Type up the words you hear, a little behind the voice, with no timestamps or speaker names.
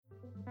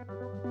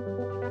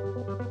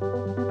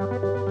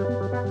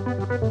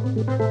Hello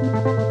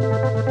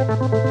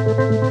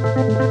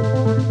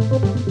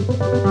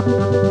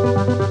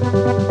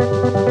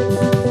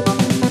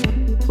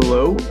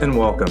and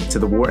welcome to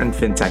the Wharton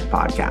FinTech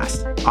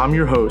Podcast. I'm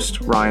your host,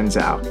 Ryan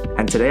Zhao,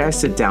 and today I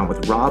sit down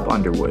with Rob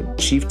Underwood,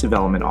 Chief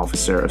Development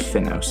Officer of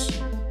Finos.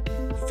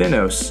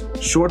 Finos,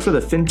 short for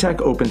the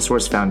FinTech Open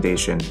Source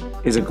Foundation,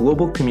 is a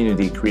global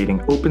community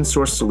creating open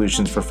source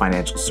solutions for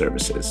financial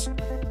services.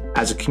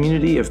 As a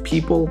community of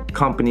people,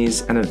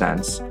 companies, and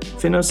events,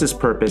 Finos'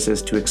 purpose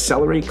is to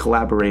accelerate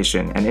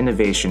collaboration and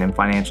innovation in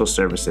financial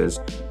services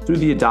through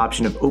the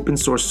adoption of open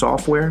source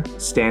software,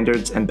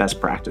 standards, and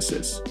best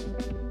practices.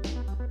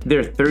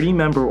 Their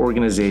 30-member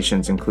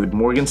organizations include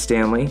Morgan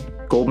Stanley,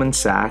 Goldman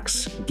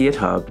Sachs,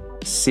 GitHub,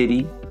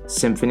 Citi,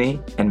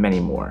 Symphony, and many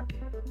more.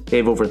 They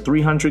have over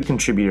 300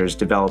 contributors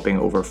developing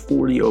over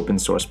 40 open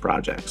source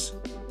projects.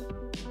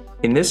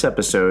 In this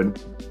episode,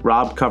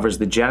 Rob covers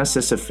the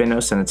genesis of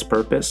Finos and its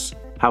purpose,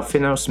 how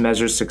Finos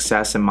measures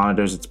success and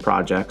monitors its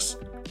projects,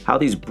 how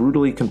these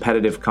brutally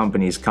competitive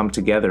companies come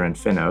together in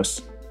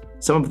Finos,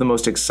 some of the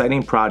most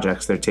exciting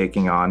projects they're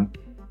taking on,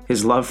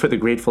 his love for the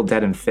Grateful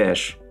Dead and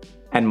Phish,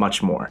 and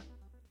much more.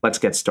 Let's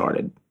get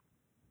started.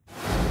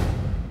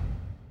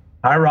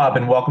 Hi, Rob,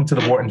 and welcome to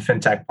the Wharton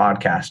FinTech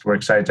Podcast. We're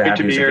excited to have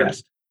you as a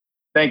guest.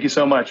 Thank you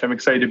so much. I'm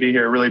excited to be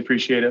here. Really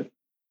appreciate it.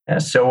 Yeah,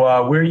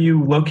 so where are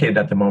you located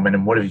at the moment,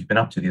 and what have you been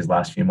up to these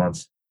last few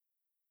months?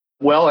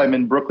 Well, I'm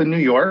in Brooklyn, New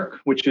York,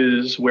 which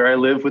is where I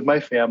live with my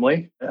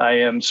family. I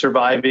am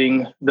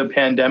surviving the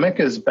pandemic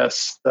as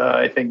best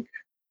I think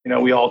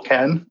we all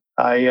can.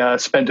 I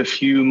spent a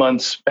few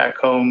months back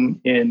home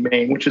in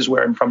Maine, which is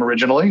where I'm from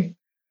originally.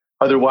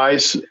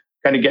 Otherwise,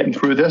 kind of getting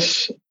through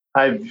this.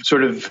 I've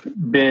sort of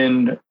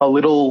been a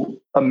little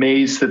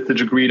amazed at the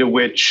degree to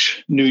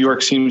which New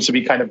York seems to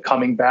be kind of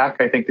coming back.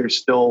 I think there's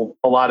still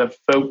a lot of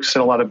folks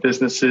and a lot of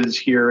businesses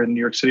here in New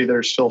York City that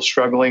are still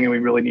struggling, and we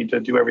really need to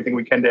do everything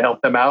we can to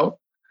help them out.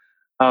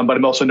 But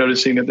I'm also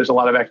noticing that there's a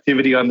lot of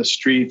activity on the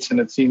streets, and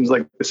it seems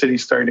like the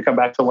city's starting to come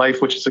back to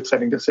life, which is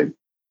exciting to see.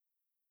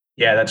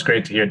 Yeah, that's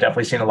great to hear.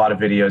 Definitely seen a lot of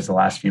videos the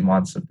last few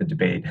months of the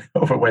debate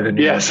over whether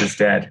New York is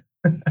dead.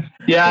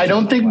 Yeah, I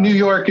don't think New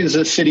York is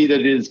a city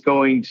that is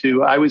going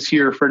to. I was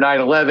here for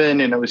 9/11,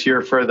 and I was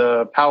here for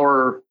the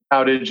power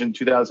outage in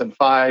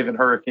 2005 and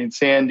Hurricane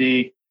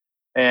Sandy.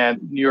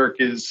 And New York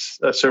is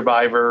a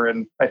survivor,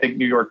 and I think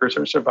New Yorkers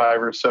are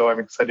survivors. So I'm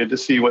excited to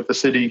see how the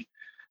city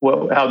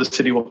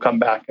will come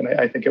back, and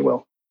I think it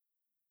will.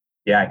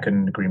 Yeah, I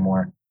couldn't agree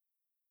more.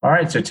 All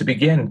right, so to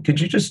begin, could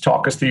you just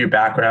talk us through your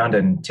background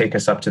and take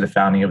us up to the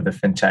founding of the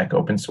FinTech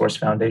Open Source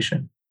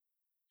Foundation?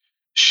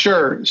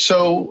 Sure.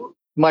 So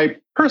my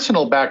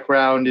personal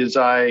background is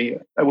I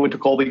went to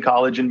Colby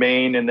College in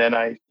Maine, and then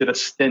I did a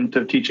stint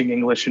of teaching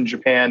English in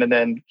Japan, and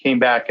then came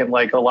back, and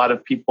like a lot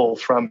of people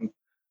from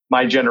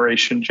my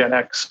generation, Gen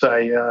X,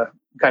 I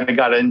kind of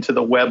got into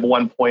the Web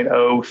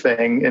 1.0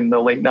 thing in the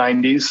late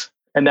 90s.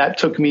 And that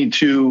took me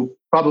to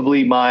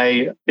probably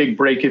my big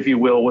break, if you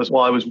will, was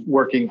while I was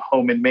working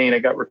home in Maine. I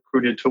got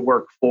recruited to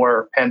work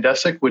for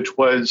Pandesic, which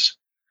was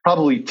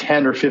probably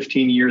 10 or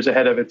 15 years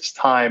ahead of its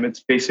time.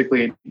 It's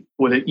basically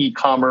with an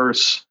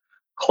e-commerce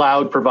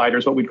cloud provider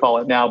is what we call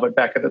it now, but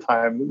back at the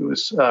time it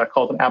was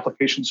called an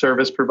application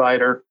service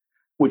provider,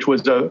 which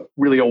was a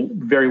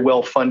very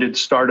well-funded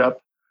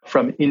startup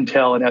from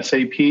Intel and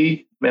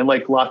SAP. And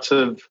like lots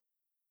of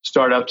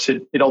startups,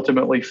 it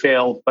ultimately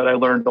failed, but I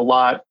learned a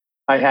lot.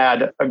 I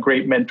had a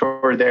great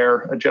mentor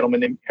there, a gentleman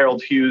named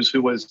Harold Hughes,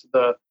 who was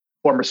the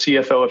former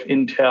CFO of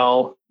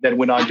Intel, then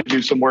went on to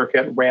do some work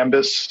at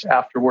Rambus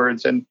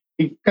afterwards. And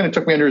he kind of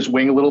took me under his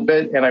wing a little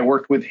bit, and I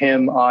worked with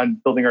him on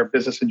building our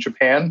business in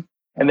Japan.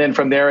 And then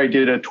from there, I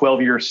did a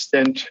 12-year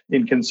stint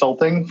in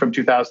consulting from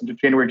 2000 to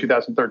January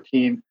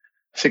 2013,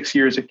 6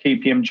 years at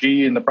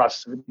KPMG in the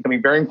process of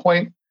becoming Bearing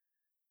Point,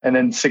 and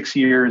then 6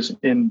 years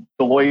in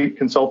Deloitte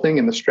Consulting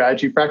in the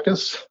strategy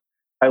practice.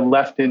 I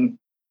left in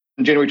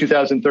January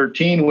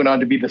 2013, went on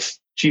to be the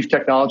Chief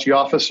Technology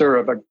Officer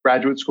of a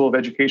graduate school of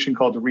education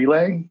called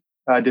Relay.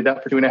 I did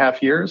that for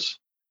 2.5 years.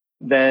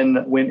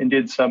 Then went and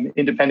did some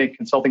independent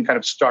consulting, kind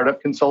of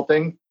startup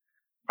consulting,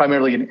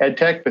 primarily in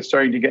EdTech, but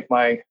starting to get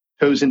my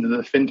toes into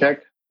the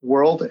FinTech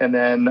world. And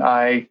then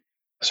I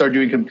started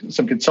doing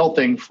some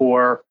consulting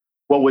for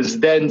what was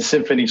then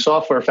Symphony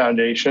Software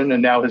Foundation,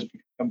 and now has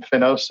become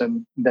Finos,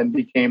 and then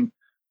became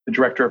the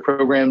Director of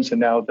Programs and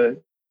now the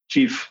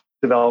Chief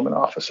Development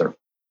Officer.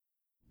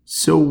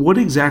 So what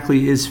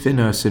exactly is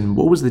Finos, and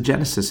what was the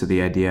genesis of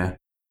the idea?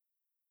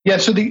 Yeah,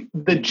 so the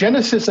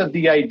genesis of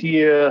the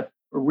idea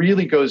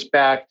really goes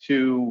back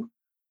to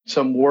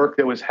some work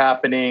that was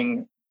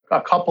happening,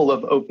 a couple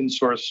of open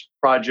source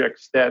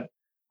projects that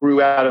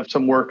grew out of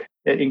some work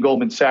in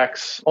Goldman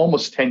Sachs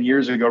almost 10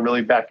 years ago,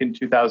 really back in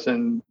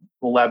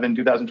 2011,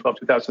 2012,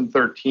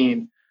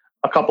 2013,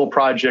 a couple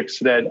projects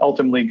that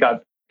ultimately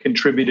got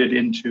contributed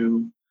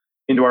into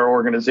our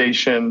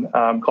organization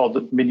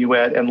called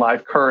Minuet and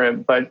Live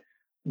Current. But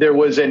there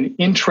was an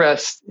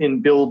interest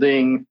in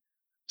building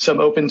some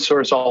open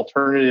source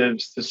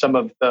alternatives to some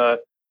of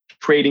the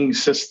trading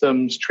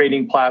systems,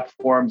 trading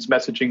platforms,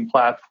 messaging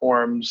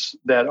platforms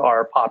that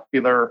are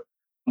popular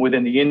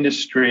within the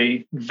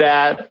industry,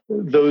 that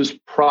those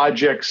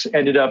projects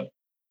ended up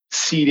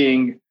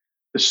seeding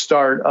the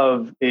start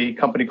of a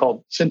company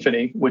called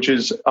Symphony, which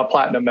is a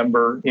platinum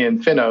member in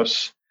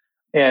Finos.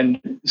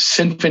 And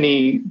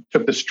Symphony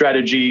took the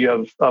strategy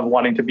of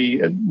wanting to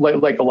be,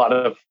 like a lot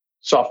of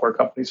software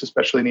companies,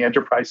 especially in the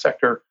enterprise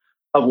sector,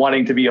 of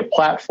wanting to be a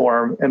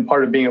platform. And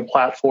part of being a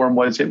platform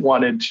was it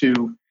wanted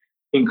to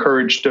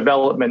encourage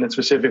development, and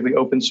specifically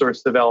open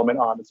source development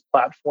on its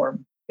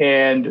platform.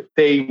 And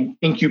they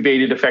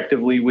incubated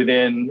effectively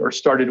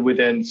started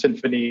within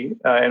Symphony,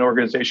 an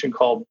organization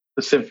called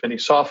the Symphony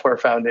Software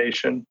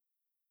Foundation,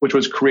 which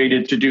was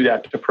created to do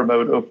that, to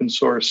promote open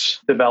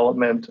source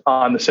development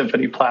on the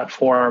Symphony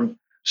platform,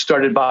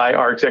 started by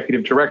our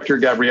executive director,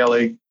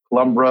 Gabriele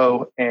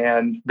Columbro.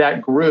 And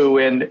that grew.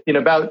 And in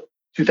about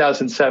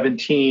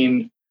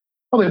 2017,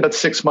 probably about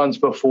 6 months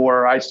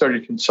before I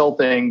started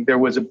consulting, there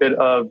was a bit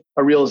of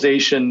a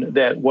realization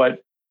that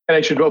and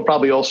I should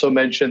probably also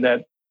mention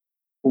that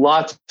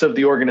lots of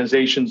the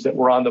organizations that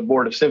were on the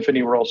board of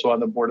Symphony were also on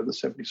the board of the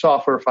Symphony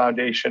Software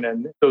Foundation.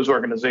 And those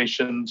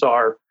organizations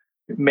are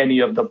many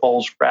of the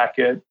bulge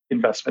bracket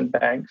investment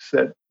banks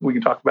that we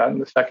can talk about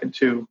in a second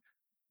too.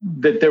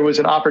 That there was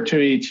an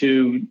opportunity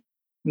to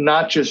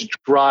not just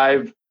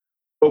drive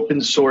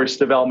open source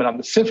development on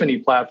the Symphony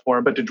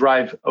platform, but to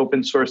drive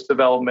open source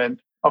development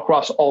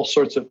across all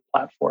sorts of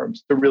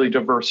platforms to really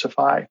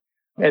diversify.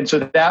 And so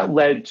that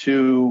led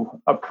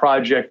to a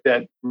project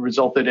that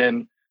resulted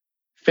in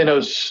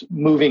Finos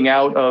moving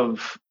out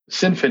of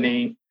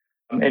Symphony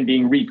and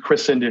being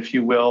rechristened, if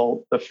you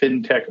will, the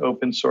FinTech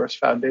Open Source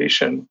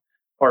Foundation,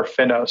 or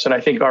Finos. And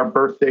I think our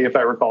birthday, if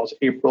I recall, is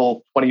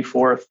April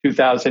 24th,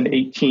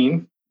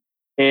 2018.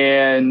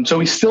 And so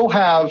we still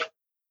have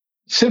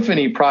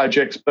Symphony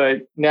projects,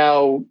 but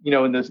now,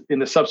 in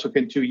the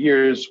subsequent 2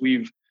 years,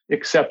 we've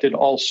accepted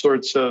all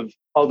sorts of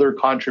other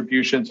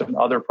contributions and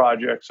other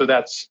projects. So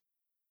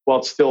while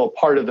it's still a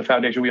part of the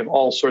foundation, we have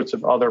all sorts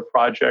of other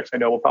projects. I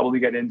know we'll probably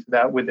get into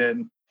that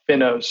within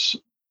Finos.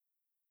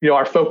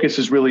 Our focus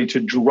is really to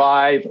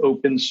drive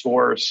open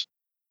source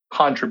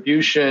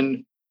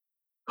contribution,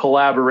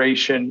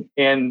 collaboration,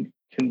 and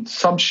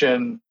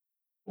consumption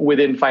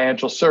within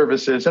financial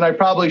services. And I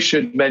probably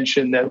should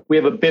mention that we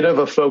have a bit of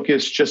a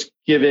focus just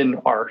given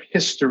our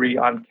history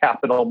on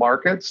capital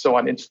markets, so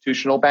on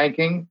institutional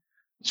banking.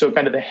 So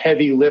kind of the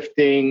heavy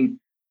lifting,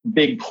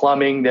 big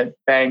plumbing that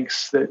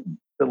banks that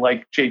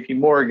like JP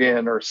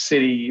Morgan or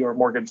Citi or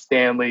Morgan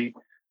Stanley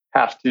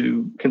have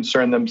to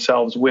concern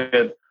themselves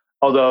with,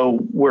 although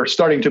we're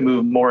starting to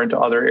move more into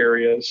other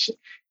areas.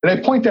 And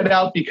I point that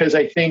out because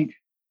I think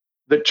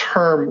the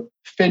term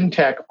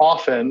fintech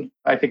often,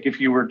 I think if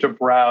you were to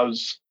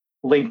browse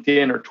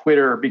LinkedIn or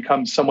Twitter,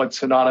 becomes somewhat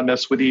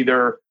synonymous with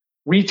either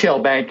retail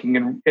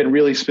banking and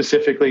really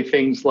specifically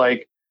things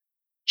like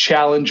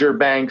challenger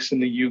banks in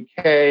the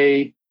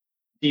UK,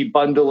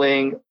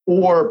 debundling,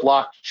 or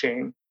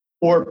blockchain,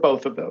 or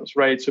both of those,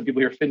 right? So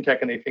people hear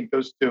fintech and they think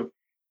those two.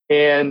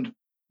 And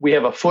we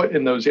have a foot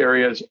in those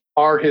areas.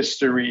 Our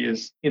history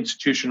is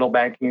institutional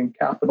banking and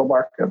capital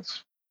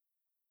markets.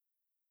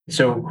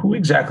 So who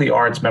exactly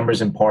are its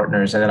members and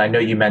partners? And then I know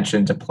you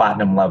mentioned a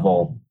platinum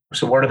level.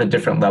 So what are the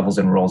different levels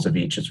and roles of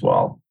each as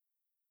well?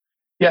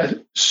 Yeah,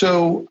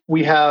 so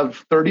we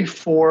have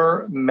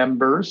 34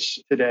 members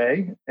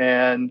today.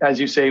 And as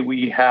you say,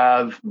 we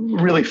have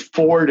really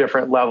 4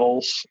 different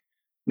levels.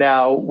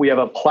 Now we have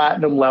a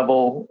platinum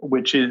level,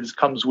 which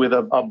comes with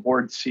a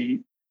board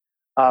seat.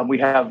 We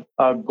have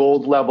a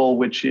gold level,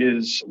 which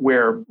is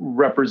where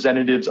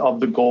representatives of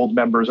the gold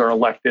members are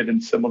elected,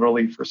 and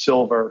similarly for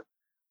silver.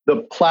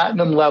 The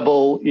platinum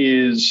level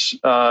is,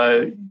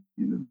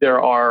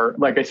 there are,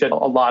 like I said, a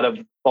lot of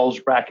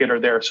bulge bracket are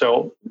there.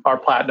 So our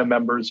platinum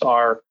members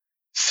are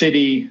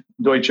Citi,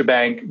 Deutsche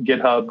Bank,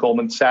 GitHub,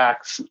 Goldman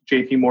Sachs,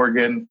 JP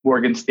Morgan,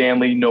 Morgan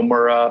Stanley,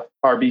 Nomura,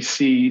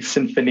 RBC,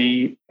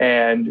 Symphony,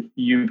 and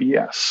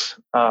UBS.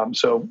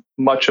 So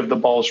much of the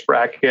bulge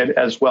bracket,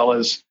 as well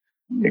as,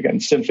 again,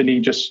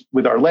 Symphony just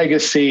with our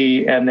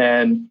legacy, and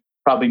then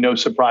probably no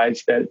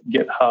surprise that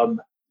GitHub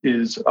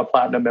is a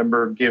platinum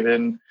member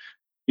given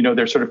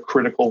their sort of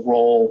critical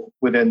role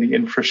within the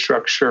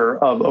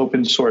infrastructure of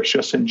open source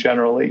just in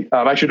generally.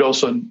 I should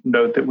also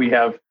note that we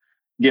have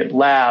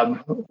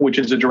GitLab, which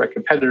is a direct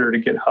competitor to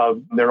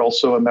GitHub. They're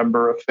also a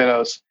member of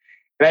Finos.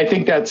 And I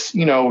think that's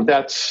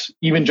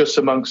even just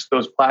amongst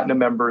those platinum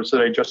members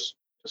that I just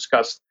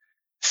discussed,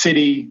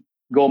 Citi,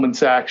 Goldman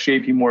Sachs,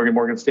 JP Morgan,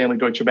 Morgan Stanley,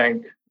 Deutsche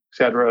Bank, et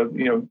cetera,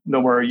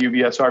 Nomura,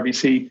 UBS,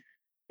 RBC.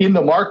 In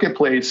the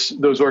marketplace,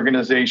 those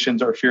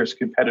organizations are fierce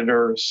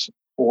competitors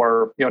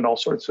for in all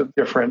sorts of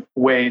different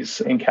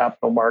ways in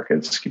capital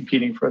markets,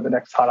 competing for the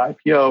next hot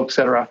IPO, et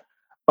cetera.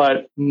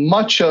 But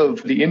much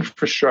of the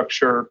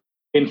infrastructure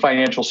in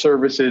financial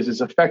services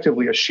is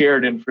effectively a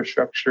shared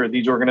infrastructure.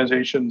 These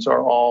organizations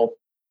are all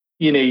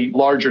in a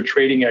larger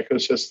trading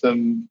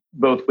ecosystem,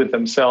 both with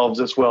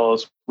themselves as well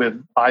as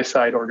with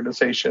buy-side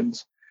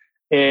organizations.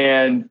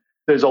 And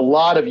there's a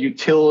lot of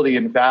utility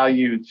and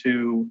value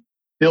to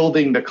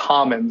building the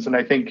commons. And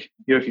I think,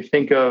 if you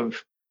think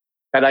of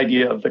that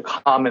idea of the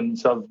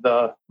commons of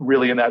the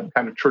really in that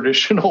kind of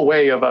traditional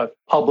way of a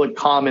public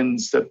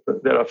commons that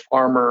a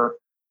farmer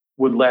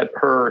would let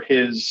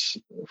his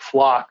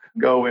flock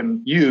go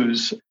and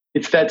use.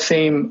 It's that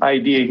same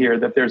idea here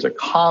that there's a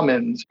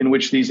commons in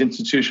which these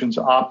institutions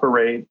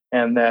operate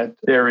and that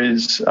there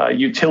is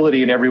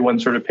utility in everyone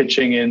sort of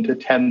pitching in to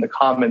tend the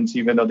commons,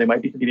 even though they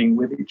might be competing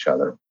with each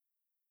other.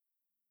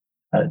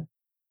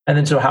 And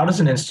then, so how does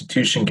an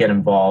institution get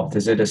involved?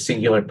 Is it a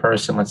singular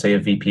person, let's say a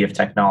VP of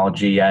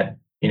technology at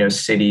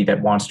city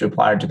that wants to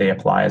apply, or do they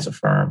apply as a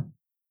firm?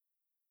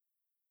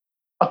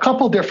 A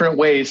couple different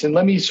ways. And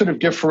let me sort of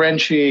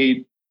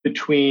differentiate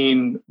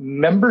between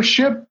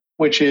membership,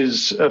 which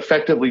is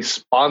effectively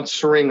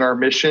sponsoring our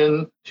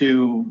mission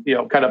to,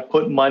 kind of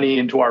put money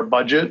into our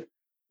budget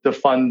to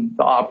fund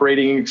the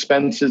operating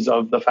expenses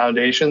of the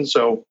foundation.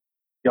 So,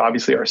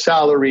 obviously our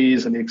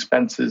salaries and the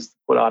expenses to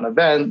put on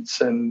events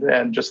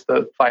and just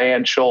the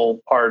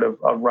financial part of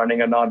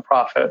running a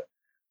nonprofit.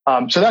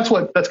 So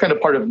that's kind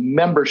of part of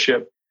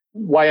membership.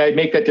 Why I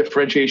make that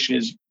differentiation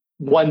is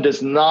one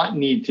does not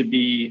need to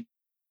be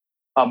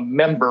a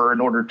member in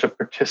order to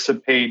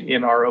participate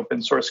in our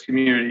open source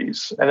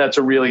communities. And that's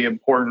a really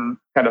important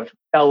kind of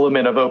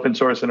element of open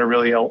source and a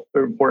really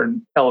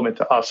important element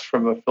to us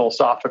from a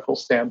philosophical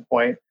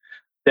standpoint,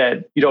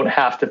 that you don't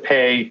have to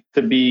pay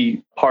to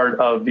be part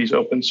of these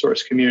open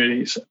source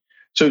communities.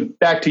 So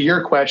back to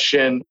your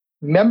question,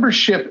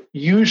 membership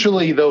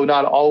usually, though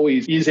not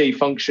always, is a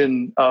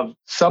function of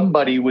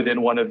somebody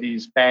within one of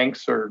these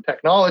banks or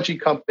technology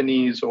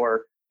companies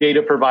or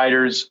data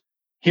providers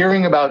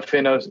hearing about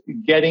Finos,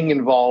 getting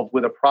involved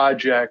with a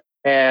project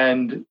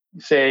and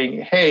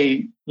saying,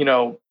 hey,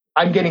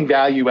 I'm getting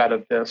value out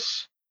of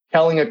this,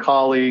 telling a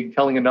colleague,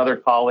 telling another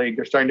colleague,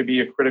 there's starting to be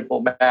a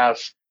critical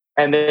mass,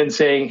 and then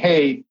saying,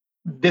 hey,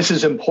 this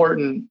is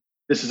important,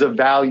 this is a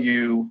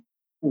value,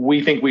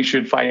 we think we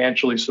should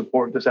financially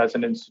support this as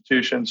an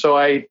institution. So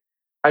I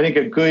think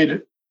a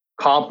good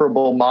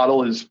comparable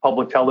model is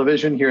public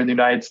television here in the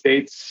United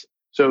States.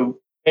 So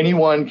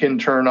anyone can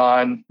turn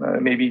on,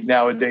 maybe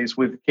nowadays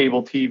with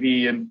cable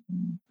TV, and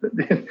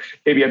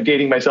maybe I'm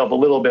dating myself a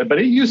little bit, but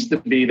it used to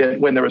be that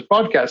when there was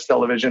broadcast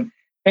television,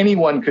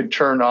 anyone could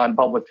turn on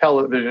public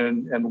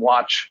television and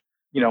watch,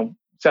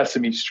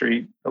 Sesame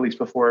Street, at least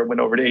before it went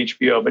over to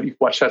HBO, but you could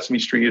watch Sesame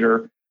Street,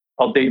 or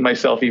I'll date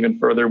myself even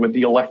further with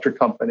The Electric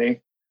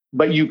Company.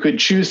 But you could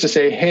choose to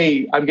say,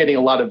 hey, I'm getting a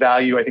lot of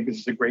value. I think this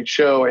is a great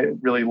show. I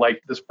really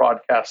like this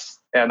broadcast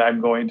and I'm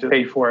going to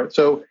pay for it.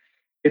 So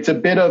it's a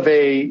bit of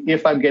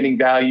if I'm getting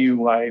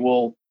value, I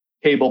will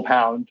cable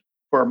pound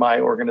for my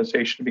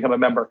organization to become a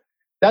member.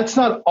 That's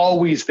not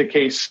always the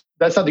case.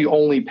 That's not the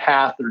only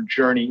path or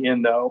journey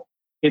in, though.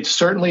 It's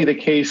certainly the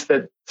case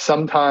that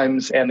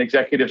sometimes an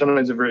executive,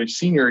 sometimes a very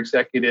senior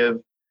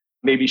executive,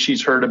 maybe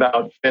she's heard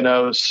about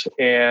Finos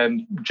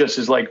and just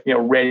is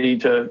ready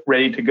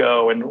to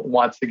go and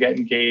wants to get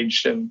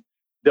engaged, and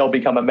they'll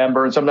become a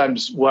member. And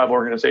sometimes we'll have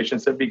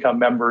organizations that become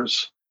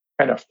members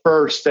kind of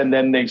first, and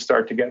then they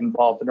start to get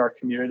involved in our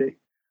community.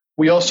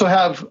 We also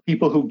have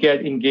people who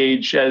get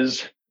engaged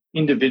as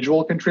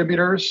individual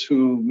contributors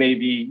who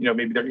maybe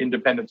they're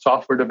independent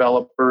software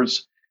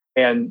developers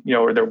and,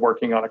 or they're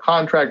working on a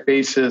contract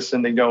basis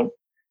and they don't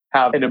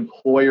have an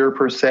employer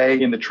per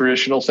se in the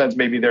traditional sense.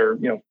 Maybe they're,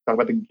 talking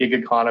about the gig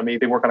economy,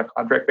 they work on a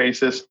contract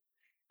basis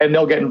and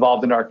they'll get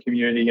involved in our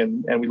community.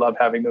 And we love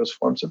having those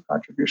forms of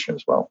contribution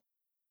as well.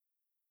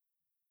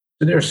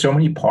 So there are so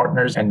many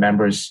partners and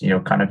members,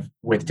 kind of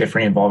with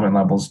different involvement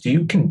levels. Do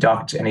you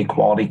conduct any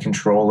quality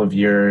control of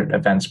your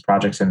events,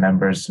 projects, and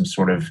members, some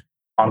sort of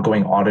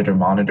ongoing audit or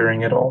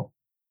monitoring at all?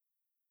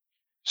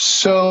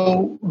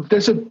 So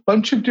there's a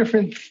bunch of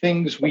different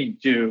things we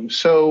do.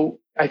 So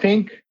I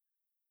think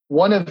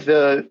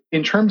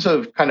in terms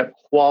of kind of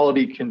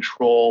quality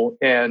control,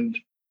 and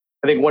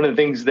I think one of the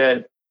things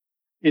that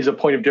is a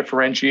point of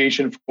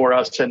differentiation for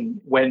us and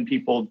when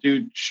people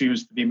do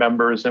choose to be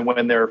members and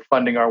when they're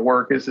funding our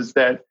work is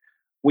that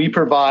we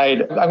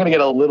provide, I'm going to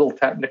get a little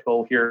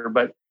technical here,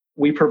 but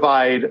we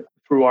provide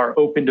through our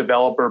open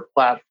developer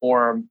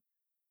platform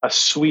a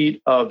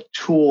suite of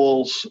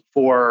tools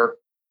for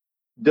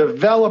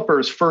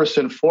developers first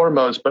and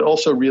foremost, but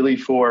also really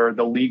for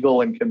the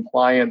legal and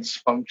compliance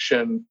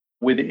function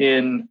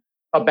within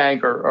a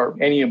bank or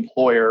any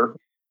employer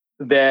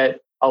that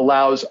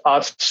allows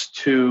us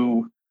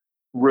to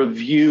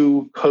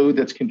review code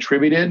that's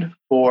contributed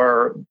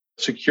for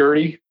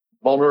security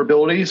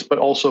vulnerabilities, but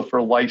also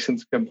for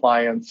license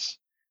compliance.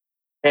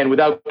 And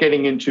without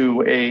getting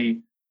into a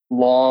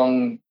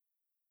long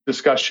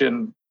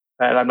discussion,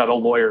 and I'm not a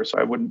lawyer, so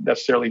I wouldn't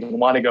necessarily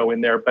want to go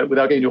in there, but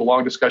without getting into a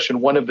long discussion,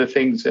 one of the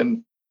things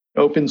in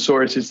open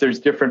source is there's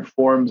different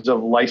forms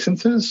of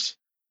licenses.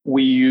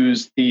 We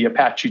use the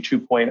Apache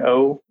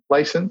 2.0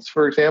 license,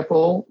 for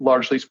example,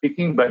 largely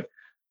speaking, but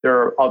there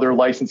are other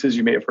licenses.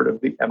 You may have heard of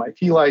the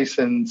MIT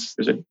license.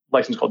 There's a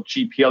license called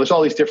GPL. There's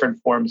all these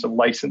different forms of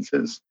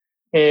licenses.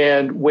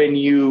 And when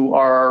you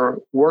are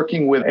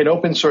working with an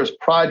open source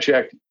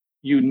project,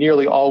 you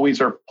nearly always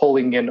are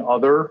pulling in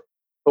other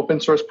open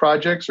source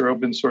projects or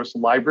open source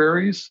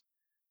libraries.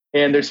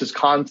 And there's this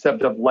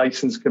concept of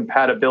license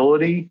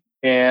compatibility.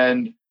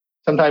 And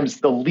sometimes this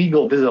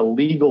is a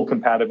legal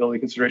compatibility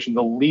consideration,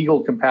 the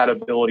legal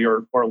compatibility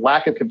or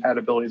lack of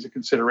compatibility is a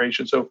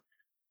consideration. So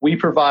we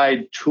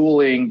provide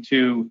tooling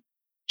to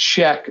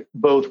check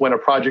both when a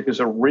project is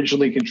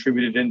originally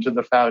contributed into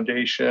the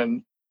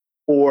foundation,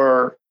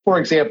 or, for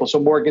example, so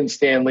Morgan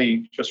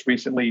Stanley just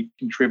recently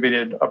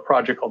contributed a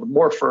project called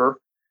Morpher,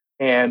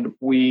 and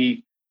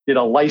we did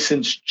a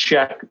license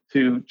check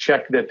to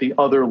check that the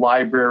other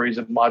libraries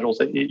and modules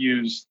that it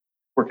used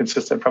were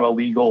consistent from a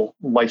legal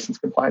license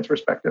compliance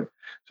perspective.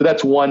 So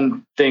that's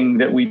one thing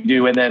that we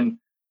do. And then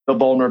the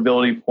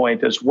vulnerability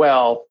point as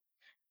well.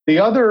 The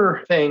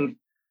other thing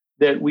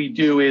that we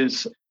do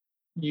is,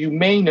 you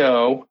may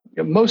know,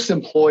 most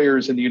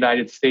employers in the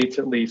United States,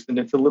 at least, and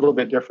it's a little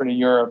bit different in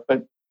Europe,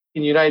 but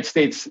in the United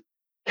States,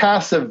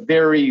 casts a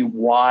very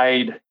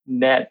wide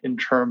net in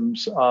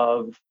terms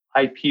of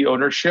IP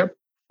ownership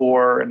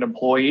for an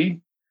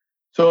employee.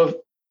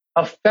 So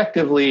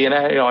effectively, and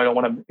I don't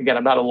want to, again,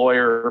 I'm not a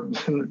lawyer,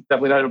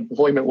 definitely not an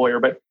employment lawyer,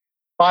 but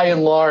by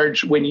and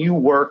large, when you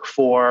work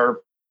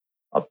for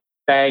a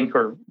bank,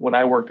 or when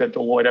I worked at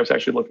Deloitte, I was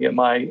actually looking at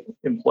my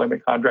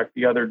employment contract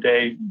the other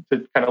day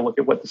to kind of look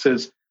at what this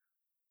is.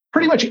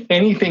 Pretty much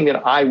anything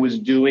that I was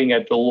doing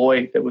at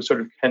Deloitte that was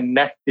sort of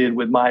connected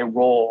with my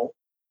role,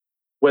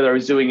 whether I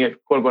was doing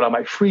it, quote unquote, on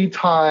my free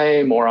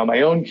time or on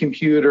my own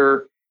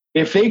computer,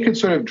 if they could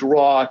sort of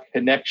draw a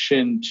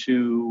connection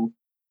to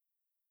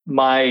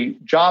my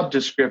job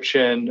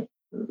description,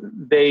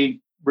 they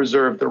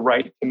reserve the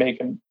right to make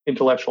an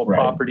intellectual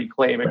property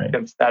claim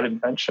against that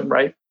invention,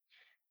 right?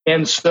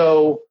 And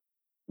so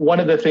one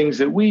of the things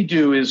that we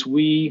do is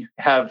we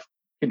have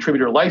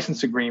contributor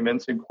license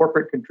agreements, and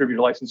corporate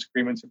contributor license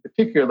agreements in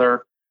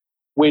particular,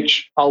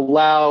 which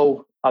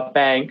allow a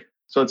bank.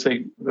 So let's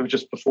say, it was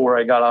just before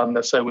I got on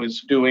this, I was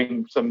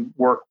doing some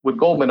work with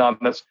Goldman on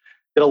this.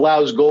 It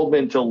allows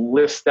Goldman to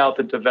list out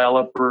the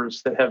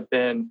developers that have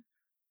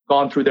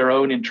gone through their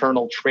own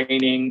internal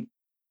training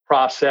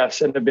process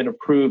and have been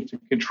approved to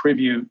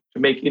contribute, to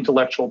make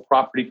intellectual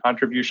property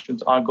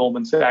contributions on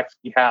Goldman Sachs'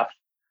 behalf.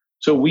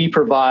 So we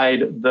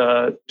provide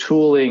the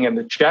tooling and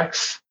the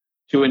checks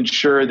to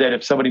ensure that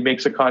if somebody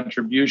makes a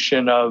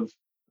contribution of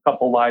a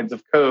couple lines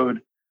of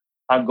code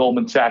on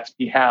Goldman Sachs'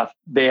 behalf,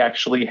 they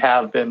actually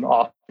have been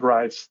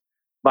authorized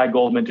by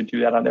Goldman to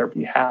do that on their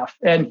behalf.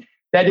 And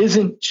that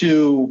isn't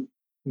to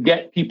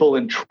get people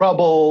in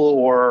trouble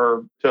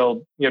or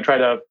to try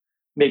to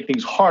make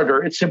things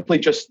harder. It's simply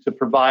just to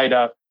provide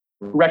a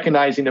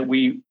recognizing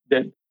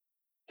that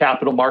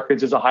capital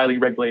markets is a highly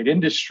regulated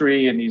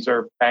industry, and these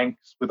are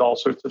banks with all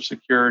sorts of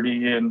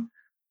security and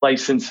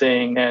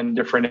licensing and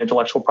different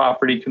intellectual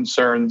property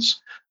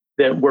concerns,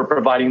 that we're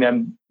providing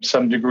them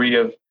some degree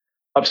of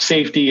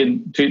safety.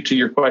 And to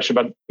your question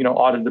about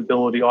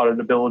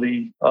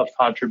auditability of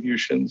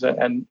contributions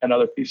and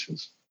other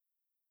pieces.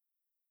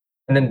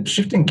 And then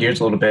shifting gears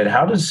a little bit,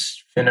 how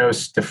does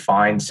Finos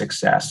define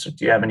success?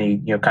 Do you have any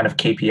kind of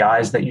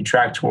KPIs that you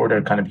track toward,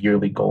 or kind of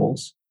yearly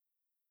goals?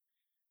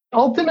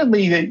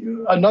 Ultimately,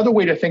 another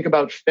way to think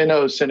about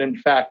Finos, and in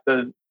fact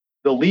the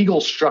legal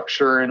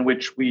structure in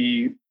which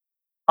we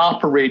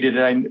operated,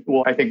 and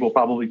I think we'll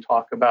probably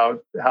talk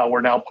about how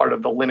we're now part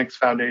of the Linux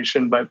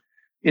Foundation, but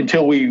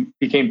until we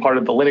became part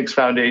of the Linux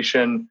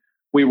Foundation,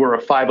 we were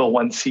a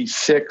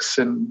 501c6,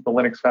 and the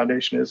Linux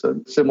Foundation is a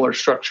similar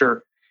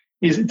structure,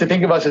 is to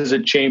think of us as a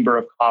chamber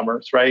of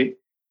commerce, right?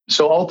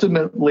 So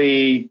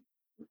ultimately,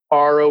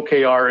 our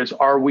OKR is,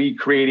 are we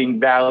creating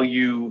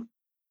value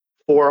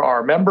for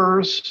our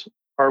members?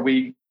 Are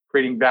we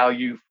creating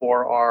value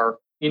for our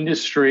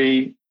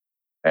industry?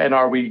 And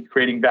are we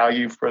creating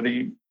value for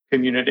the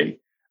community?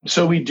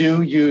 So we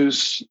do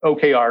use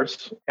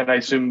OKRs, and I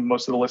assume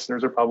most of the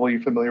listeners are probably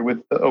familiar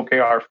with the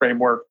OKR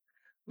framework.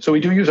 So we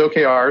do use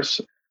OKRs,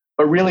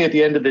 but really at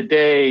the end of the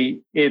day,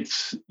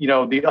 it's,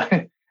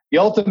 the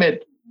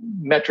ultimate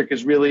metric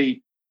is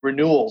really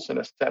renewals in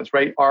a sense,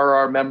 right? Are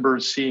our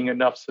members seeing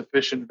enough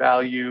sufficient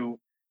value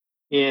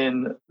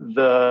in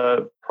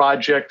the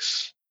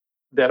projects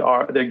that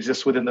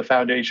exist within the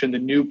foundation, the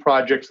new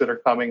projects that are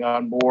coming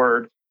on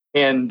board,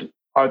 and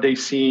are they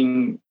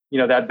seeing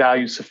that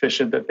value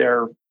sufficient that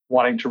they're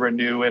wanting to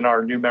renew in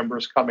our new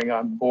members coming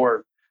on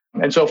board?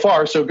 And so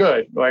far, so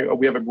good. Right?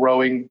 We have a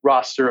growing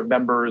roster of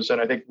members, and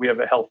I think we have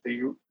a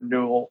healthy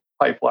renewal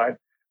pipeline.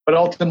 But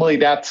ultimately,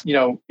 that's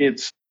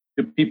it's,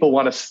 do people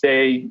want to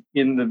stay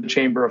in the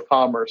Chamber of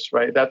Commerce,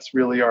 right? That's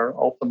really our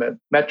ultimate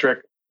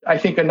metric. I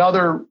think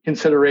another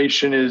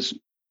consideration is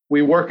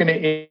we work in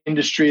an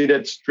industry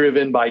that's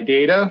driven by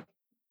data,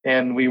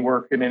 and we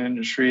work in an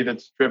industry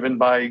that's driven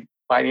by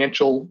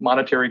financial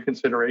monetary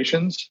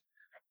considerations.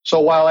 So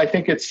while I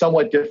think it's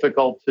somewhat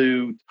difficult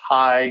to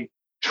tie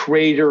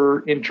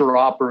trader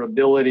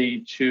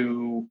interoperability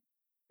to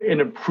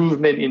an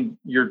improvement in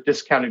your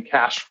discounted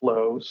cash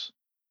flows,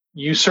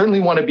 you certainly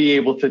want to be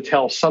able to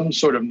tell some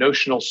sort of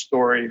notional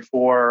story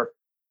for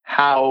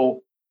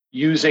how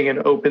using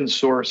an open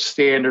source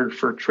standard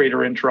for trader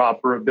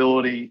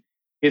interoperability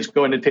is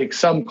going to take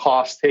some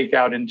cost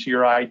takeout into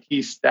your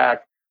IT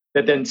stack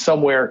that then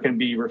somewhere can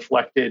be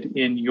reflected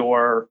in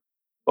your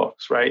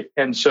books, right?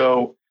 And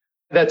so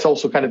that's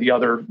also kind of the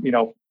other,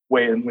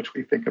 way in which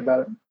we think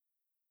about it.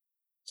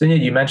 So yeah,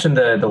 you mentioned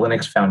the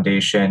Linux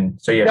Foundation.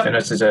 So yeah, Yep.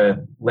 Finos is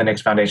a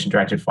Linux Foundation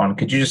directed fund.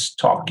 Could you just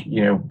talk,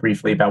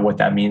 briefly about what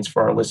that means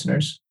for our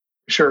listeners?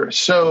 Sure.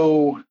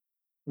 So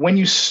when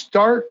you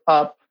start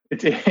up,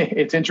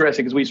 it's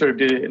interesting because we sort of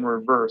did it in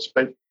reverse.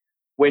 But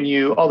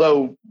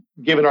although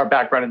given our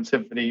background in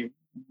Symphony,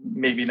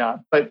 maybe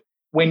not. But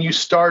when you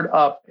start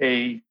up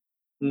a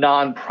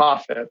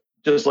nonprofit,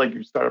 just like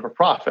you start up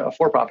a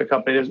for-profit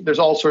company, there's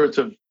all sorts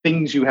of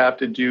things you have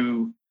to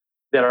do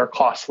that are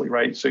costly,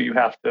 right? So you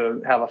have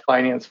to have a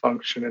finance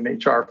function, an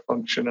HR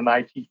function, an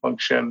IT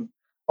function,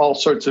 all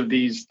sorts of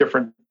these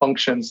different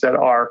functions that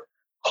are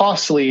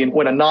costly. And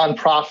when a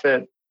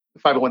nonprofit,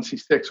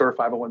 501c6 or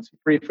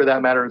 501c3 for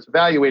that matter, is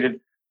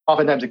evaluated,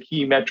 oftentimes a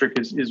key metric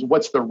is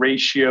what's the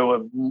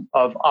ratio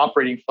of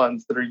operating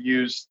funds that are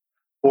used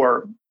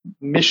for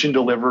mission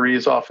delivery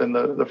is often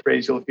the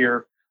phrase you'll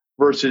hear,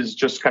 versus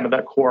just kind of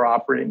that core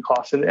operating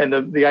cost.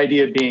 And the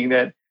idea being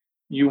that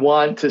you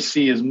want to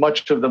see as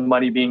much of the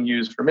money being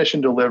used for mission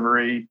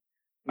delivery.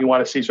 You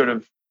want to see sort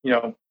of,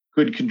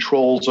 good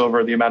controls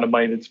over the amount of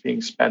money that's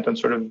being spent on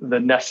sort of the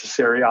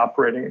necessary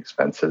operating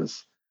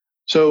expenses.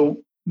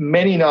 So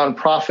many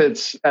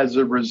nonprofits, as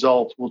a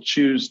result, will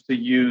choose to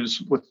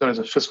use what's known as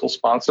a fiscal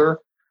sponsor.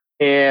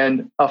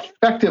 And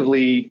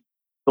effectively,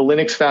 the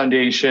Linux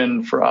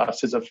Foundation for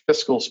us is a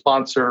fiscal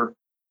sponsor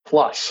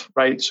plus,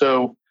 right?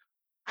 So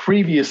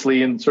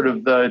previously, in sort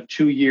of the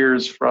 2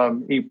 years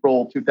from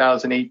April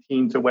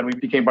 2018 to when we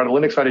became part of the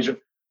Linux Foundation,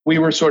 we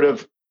were sort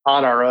of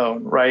on our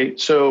own, right?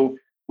 So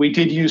we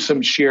did use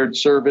some shared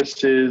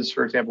services.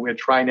 For example, we had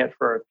TriNet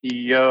for our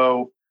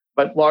PEO,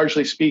 but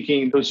largely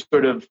speaking, those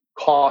sort of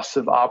costs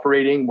of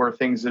operating were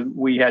things that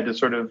we had to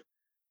sort of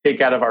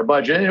take out of our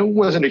budget. And it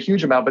wasn't a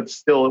huge amount, but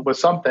still it was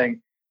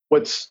something.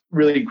 What's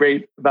really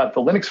great about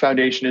the Linux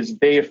Foundation is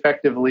they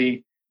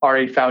effectively are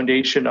a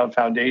foundation of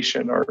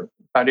foundation, or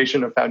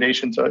foundation of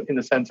foundations, in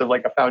the sense of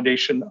like a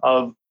foundation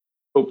of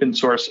open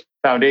source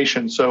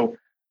foundation. So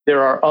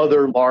there are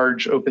other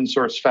large open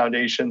source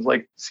foundations,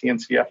 like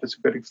CNCF is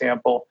a good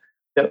example,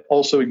 that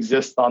also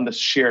exist on this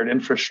shared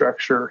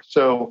infrastructure.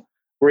 So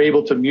we're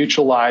able to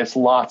mutualize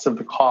lots of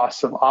the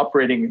costs of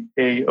operating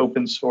a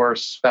open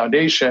source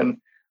foundation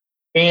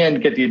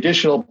and get the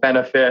additional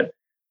benefit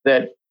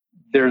that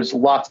there's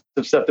lots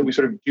of stuff that we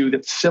sort of do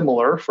that's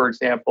similar. For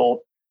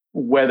example,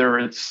 whether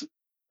it's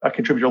a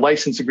contributor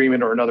license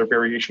agreement or another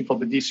variation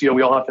called the DCO,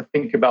 we all have to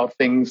think about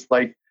things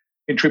like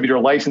contributor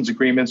license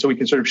agreements so we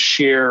can sort of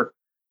share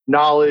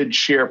knowledge,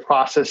 share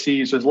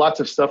processes. There's lots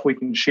of stuff we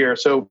can share.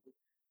 So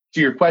to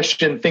your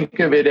question, think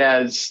of it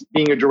as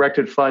being a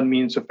directed fund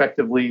means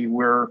effectively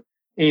we're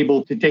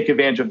able to take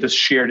advantage of this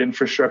shared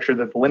infrastructure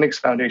that the Linux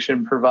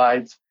Foundation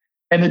provides.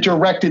 And the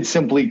directed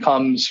simply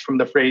comes from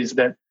the phrase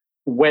that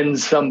when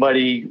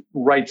somebody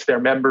writes their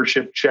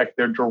membership check,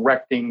 they're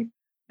directing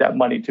that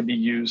money to be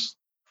used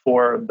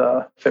for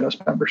the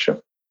Finos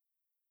membership.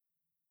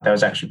 That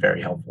was actually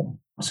very helpful.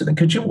 So then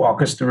could you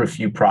walk us through a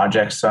few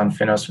projects on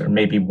Finos, or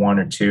maybe one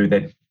or two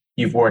that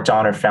you've worked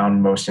on or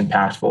found most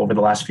impactful over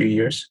the last few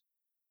years?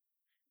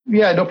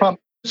 Yeah, no problem.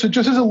 So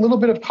just as a little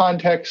bit of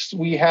context,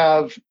 we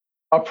have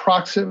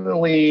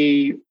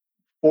approximately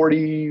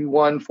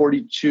 41,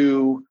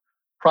 42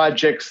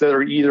 projects that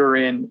are either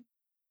in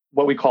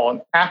what we call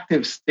an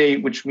active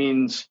state, which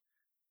means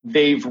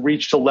they've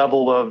reached a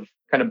level of,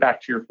 kind of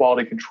back to your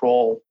quality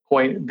control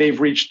point, they've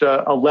reached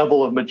a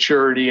level of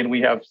maturity, and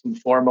we have some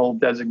formal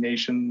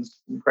designations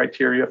and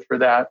criteria for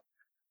that,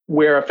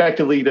 where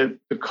effectively the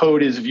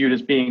code is viewed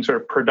as being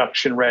sort of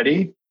production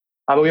ready.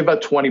 We have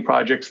about 20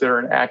 projects that are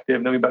in active,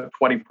 and then we have about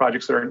 20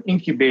 projects that are in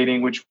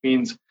incubating, which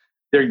means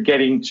they're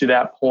getting to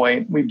that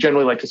point. We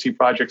generally like to see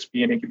projects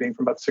be in incubating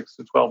for about 6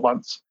 to 12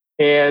 months.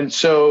 And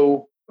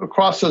so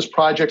across those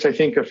projects, I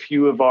think a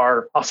few of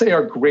our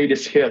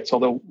greatest hits,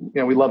 although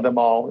we love them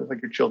all,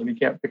 like your children, you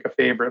can't pick a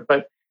favorite.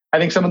 But I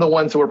think some of the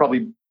ones that we're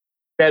probably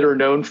better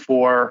known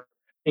for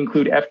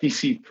include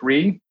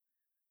FDC3.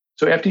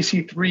 So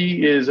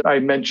FDC3 is, I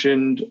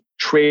mentioned,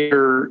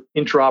 trader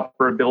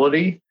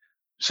interoperability.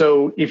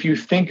 So if you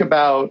think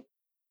about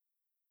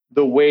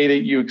the way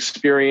that you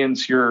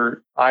experience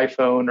your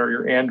iPhone or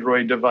your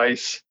Android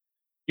device,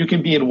 you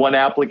can be in one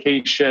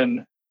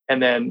application and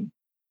then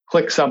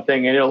click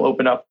something and it'll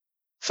open up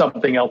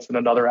something else in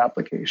another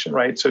application,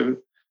 right? So I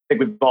think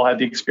we've all had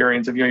the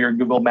experience of, you're in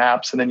Google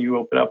Maps and then you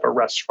open up a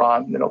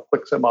restaurant and it'll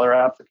click some other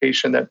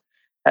application that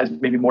has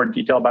maybe more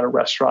detail about a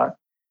restaurant.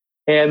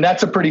 And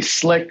that's a pretty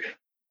slick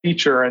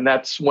feature. And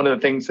that's one of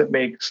the things that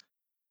makes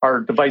our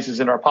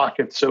devices in our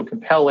pockets so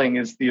compelling,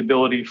 is the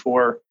ability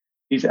for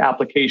these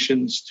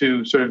applications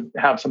to sort of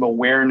have some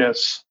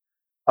awareness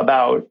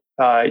about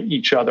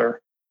each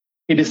other.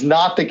 It is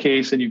not the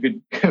case, and you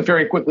could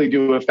very quickly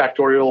do a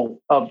factorial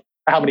of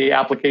how many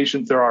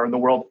applications there are in the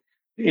world.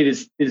 It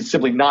is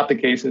simply not the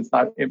case. It's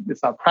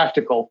not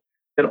practical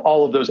that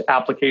all of those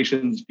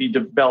applications be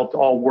developed,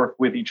 all work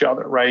with each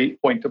other, right?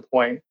 Point to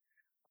point.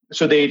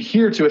 So they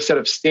adhere to a set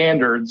of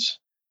standards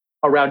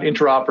around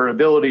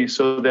interoperability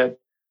so that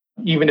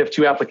even if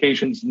two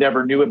applications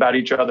never knew about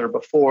each other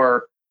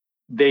before,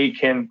 they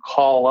can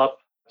call up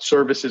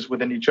services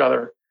within each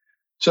other.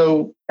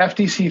 So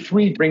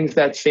FTC3 brings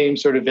that same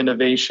sort of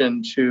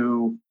innovation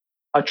to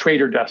a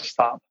trader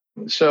desktop.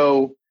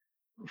 So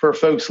for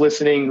folks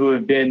listening who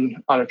have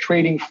been on a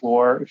trading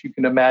floor, if you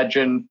can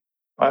imagine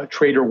a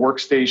trader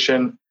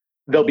workstation,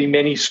 there'll be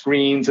many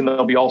screens and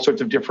there'll be all sorts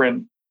of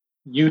different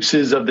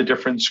uses of the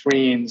different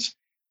screens.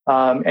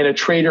 And a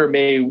trader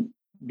may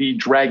be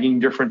dragging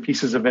different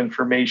pieces of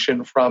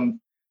information from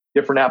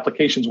different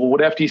applications. Well,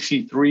 what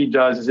FTC3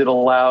 does is it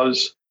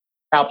allows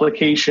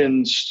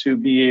applications to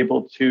be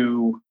able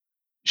to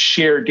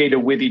share data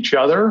with each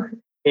other,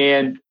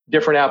 and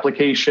different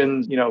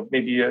applications,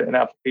 maybe an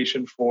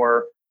application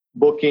for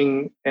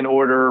booking an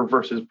order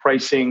versus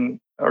pricing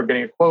or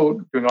getting a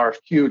quote, doing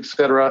RFQ, et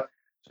cetera.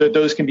 So that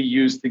those can be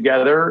used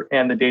together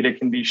and the data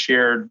can be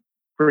shared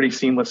pretty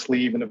seamlessly,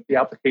 even if the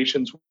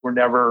applications were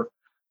never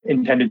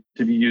intended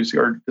to be used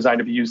or designed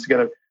to be used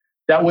together.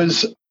 That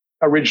was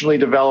originally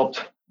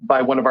developed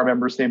by one of our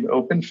members named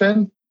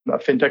OpenFin, a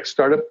fintech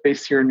startup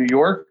based here in New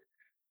York.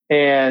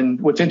 And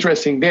what's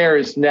interesting there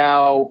is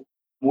now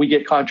we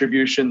get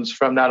contributions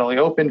from not only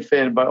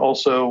OpenFin, but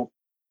also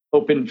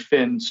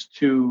OpenFin's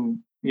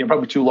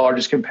probably two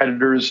largest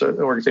competitors, an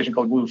organization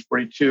called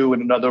Glue42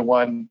 and another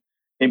one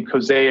named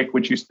Cosaic,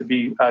 which used to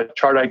be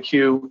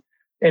ChartIQ.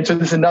 And so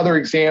this is another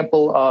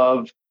example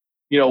of,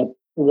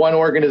 one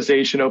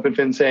organization,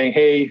 OpenFin, saying,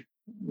 hey,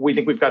 we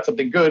think we've got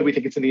something good. We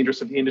think it's in the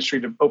interest of the industry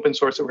to open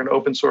source it. We're going to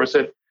open source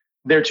it.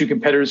 Their two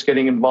competitors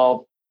getting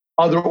involved.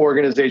 Other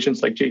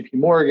organizations like JP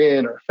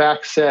Morgan or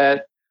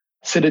FactSet,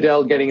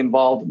 Citadel getting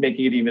involved,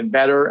 making it even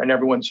better. And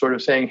everyone's sort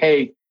of saying,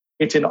 hey,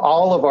 it's in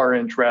all of our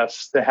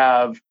interests to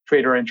have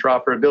trader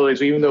interoperability.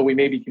 So even though we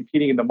may be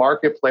competing in the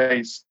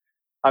marketplace,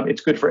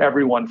 it's good for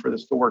everyone for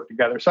this to work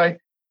together. So I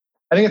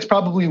think it's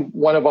probably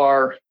one of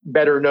our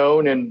better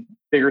known and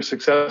bigger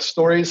success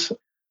stories.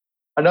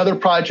 Another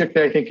project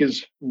that I think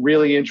is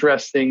really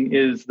interesting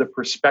is the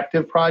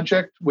Perspective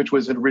project, which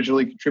was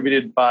originally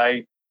contributed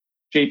by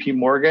JP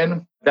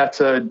Morgan.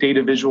 That's a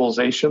data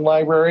visualization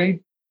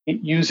library. It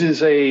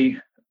uses a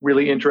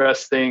really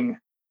interesting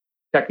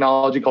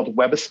technology called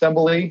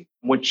WebAssembly,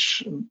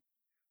 which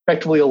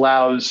effectively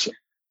allows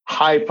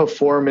high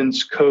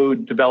performance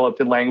code developed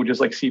in languages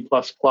like C++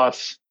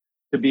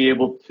 to be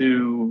able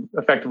to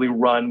effectively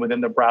run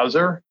within the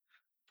browser.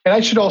 And I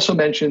should also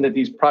mention that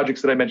these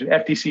projects that I mentioned,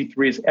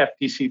 FTC3 is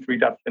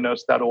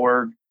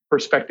ftc3.finos.org.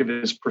 Perspective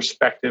is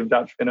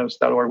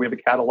perspective.finos.org. We have a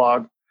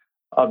catalog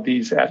of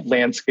these at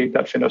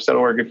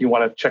landscape.finos.org if you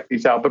want to check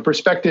these out. But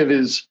Perspective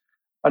is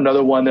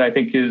another one that I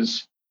think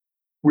is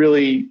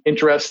really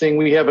interesting.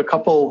 We have a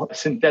couple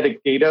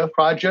synthetic data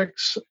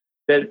projects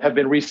that have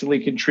been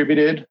recently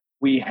contributed.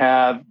 We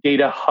have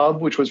Data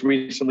Hub, which was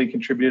recently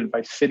contributed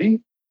by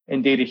Citi,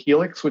 and Data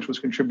Helix, which was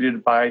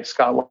contributed by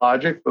Scott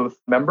Logic, both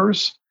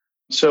members.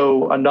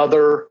 So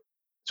another,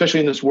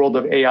 especially in this world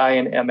of AI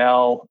and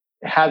ML,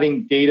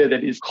 having data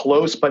that is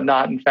close but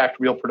not in fact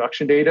real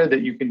production data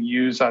that you can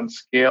use on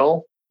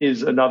scale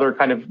is another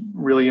kind of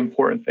really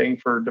important thing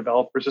for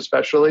developers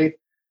especially.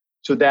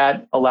 So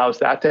that allows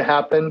that to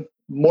happen.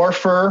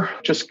 Morpher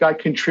just got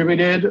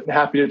contributed.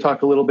 Happy to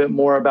talk a little bit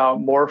more about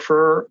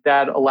Morpher.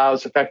 That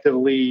allows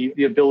effectively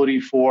the ability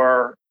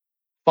for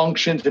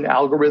functions and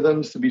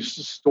algorithms to be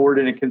stored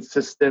in a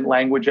consistent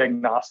language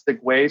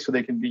agnostic way so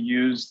they can be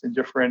used in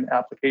different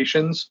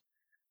applications.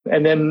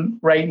 And then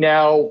right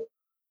now,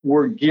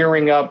 we're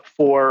gearing up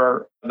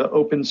for the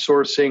open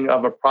sourcing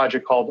of a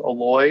project called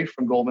Alloy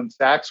from Goldman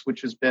Sachs,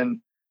 which has been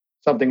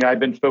something I've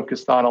been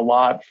focused on a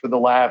lot for the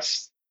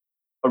last,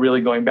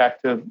 really going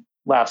back to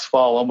last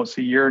fall, almost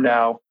a year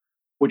now,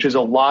 which is a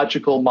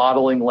logical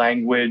modeling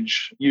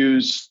language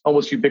used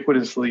almost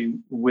ubiquitously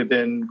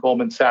within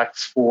Goldman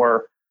Sachs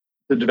for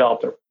the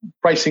developer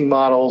pricing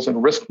models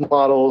and risk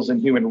models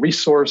and human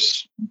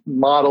resource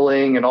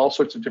modeling and all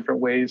sorts of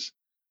different ways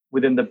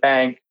within the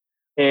bank.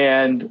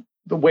 And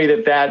the way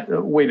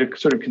way to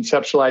sort of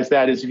conceptualize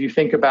that is if you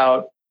think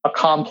about a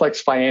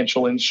complex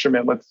financial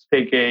instrument, let's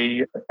take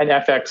an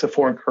FX, a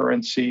foreign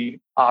currency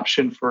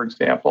option, for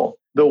example.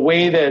 The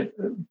way that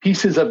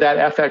pieces of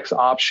that FX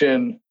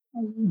option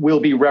will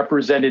be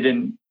represented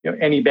in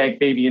any bank,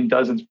 maybe in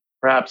dozens,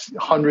 perhaps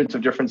hundreds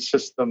of different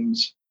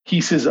systems,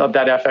 pieces of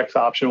that FX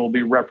option will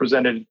be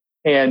represented.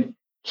 And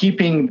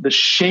keeping the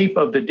shape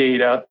of the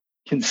data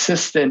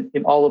consistent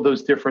in all of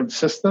those different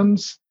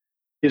systems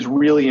is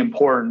really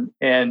important.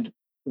 And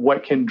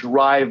what can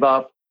drive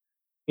up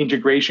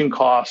integration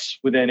costs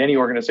within any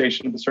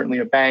organization, but certainly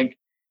a bank,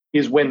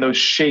 is when those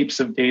shapes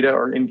of data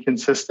are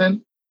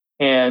inconsistent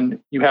and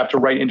you have to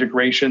write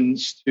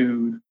integrations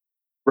to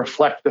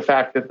reflect the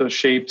fact that those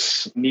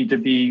shapes need to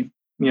be,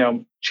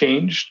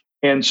 changed.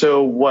 And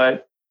so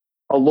what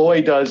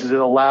Alloy does is it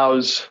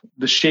allows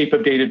the shape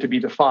of data to be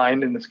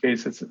defined. In this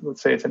case,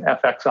 let's say it's an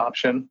FX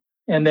option.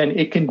 And then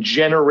it can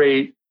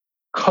generate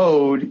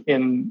code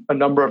in a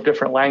number of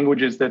different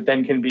languages that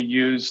then can be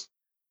used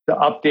to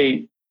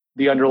update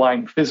the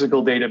underlying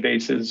physical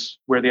databases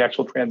where the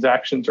actual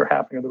transactions are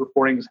happening or the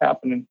reporting is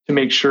happening to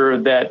make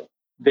sure that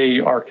they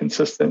are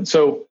consistent.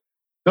 So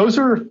those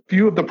are a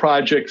few of the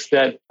projects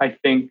that I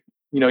think,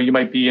 you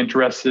might be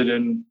interested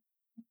in,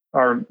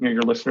 or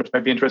your listeners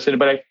might be interested in.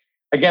 But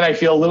I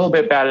feel a little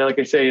bit bad. Like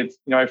I say, it's,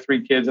 I have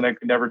 3 kids and I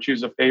could never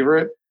choose a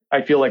favorite.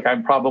 I feel like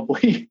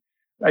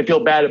I feel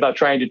bad about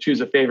trying to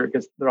choose a favorite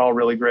because they're all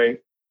really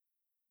great.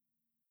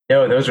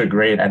 No, those are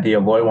great. And the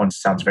Alloy one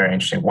sounds very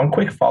interesting. One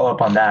quick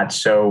follow-up on that.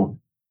 So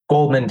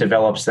Goldman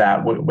develops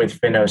that with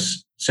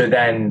Finos. So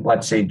then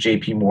let's say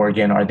JP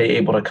Morgan, are they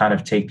able to kind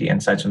of take the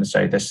insights from the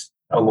study, this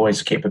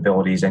Alloy's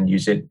capabilities, and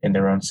use it in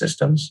their own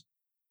systems?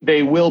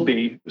 They will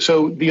be.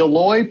 So the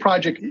Alloy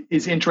project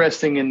is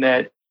interesting in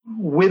that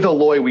with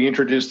Alloy, we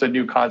introduced a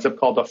new concept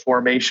called the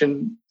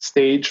formation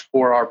stage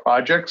for our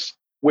projects,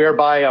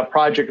 whereby a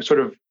project is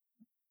sort of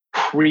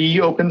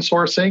pre-open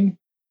sourcing,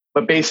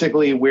 but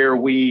basically where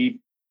we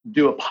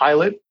do a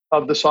pilot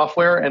of the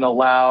software and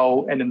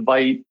allow and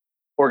invite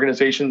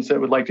organizations that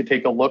would like to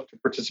take a look to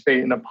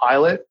participate in a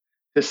pilot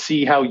to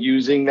see how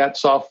using that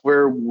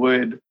software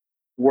would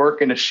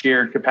work in a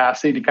shared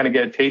capacity to kind of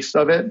get a taste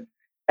of it.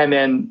 And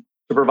then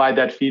to provide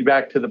that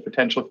feedback to the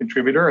potential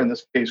contributor, in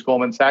this case,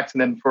 Goldman Sachs,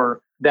 and then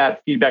for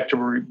that feedback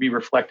to be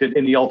reflected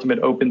in the ultimate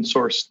open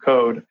source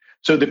code.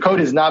 So the code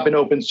has not been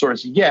open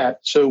source yet.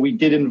 So we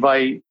did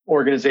invite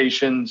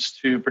organizations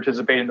to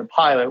participate in the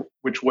pilot,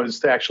 which was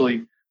to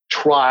actually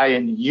try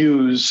and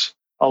use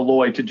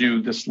Alloy to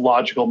do this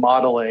logical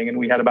modeling. And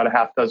we had about a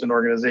half dozen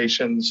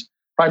organizations,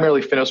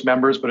 primarily Finos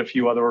members, but a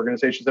few other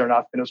organizations that are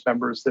not Finos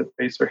members that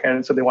raised their hand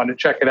and said they wanted to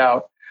check it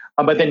out.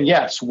 But then,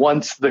 yes,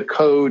 once the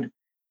code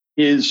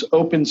is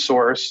open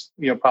source,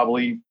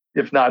 probably,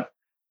 if not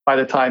by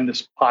the time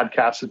this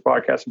podcast is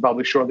broadcast and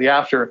probably shortly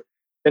after,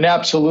 then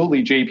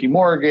absolutely JP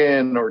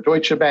Morgan or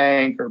Deutsche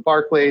Bank or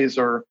Barclays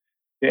or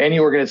any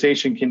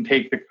organization can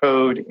take the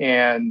code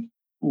and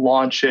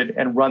launch it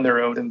and run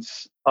their own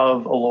instance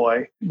of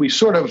Alloy. We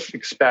sort of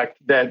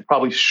expect that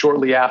probably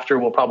shortly after,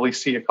 we'll probably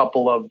see a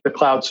couple of the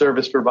cloud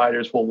service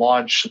providers will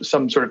launch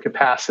some sort of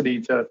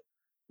capacity to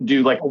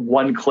do like a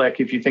one click.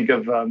 If you think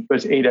of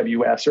there's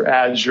AWS or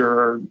Azure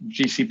or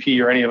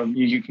GCP or any of them,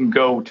 you can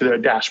go to their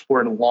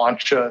dashboard and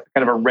launch a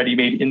kind of a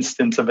ready-made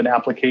instance of an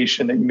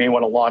application that you may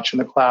want to launch in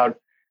the cloud.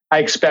 I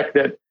expect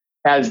that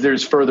as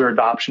there's further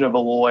adoption of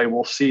Alloy,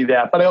 we'll see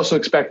that. But I also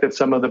expect that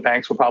some of the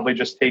banks will probably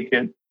just take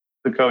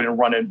the code and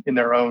run it in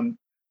their own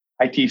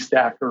IT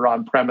stack or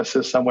on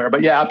premises somewhere.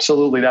 But yeah,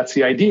 absolutely, that's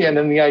the idea. And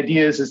then the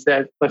idea is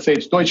that, let's say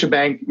it's Deutsche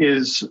Bank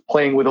is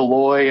playing with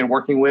Alloy and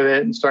working with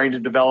it and starting to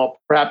develop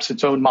perhaps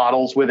its own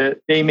models with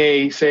it. They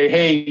may say,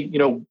 hey,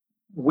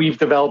 we've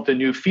developed a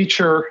new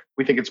feature.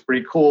 We think it's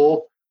pretty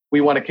cool.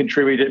 We want to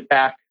contribute it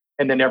back,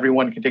 and then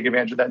everyone can take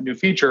advantage of that new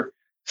feature.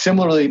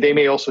 Similarly, they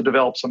may also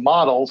develop some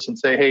models and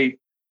say, hey,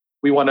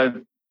 we want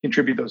to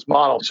contribute those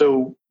models.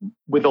 So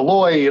with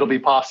Alloy, it'll be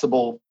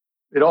possible.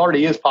 It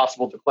already is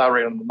possible to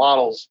collaborate on the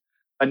models.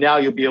 And now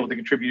you'll be able to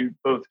contribute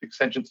both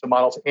extensions to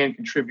models and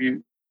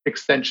contribute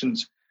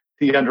extensions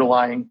to the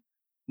underlying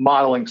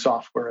modeling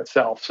software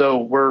itself. So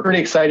we're pretty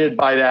excited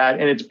by that.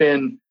 And it's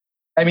been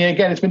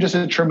just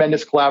a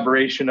tremendous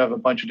collaboration of a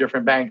bunch of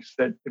different banks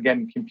that,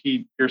 again,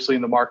 compete fiercely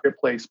in the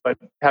marketplace, but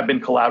have been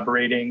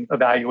collaborating,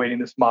 evaluating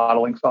this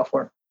modeling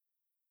software.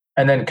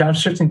 And then kind of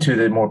shifting to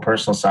the more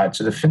personal side.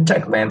 So the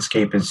fintech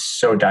landscape is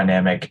so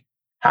dynamic.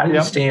 How do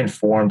you stay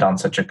informed on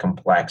such a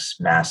complex,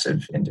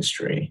 massive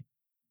industry?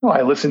 Oh,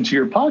 I listen to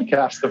your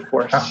podcast, of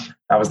course.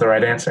 That was the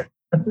right answer.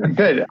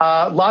 Good.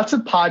 Lots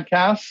of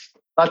podcasts,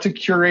 lots of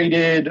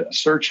curated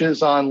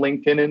searches on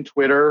LinkedIn and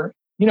Twitter.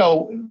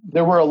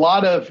 There were a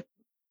lot of,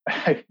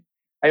 I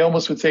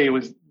almost would say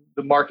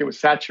the market was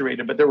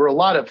saturated, but there were a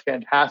lot of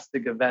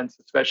fantastic events,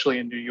 especially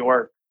in New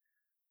York.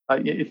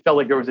 It felt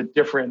like there was a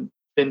different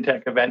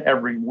fintech event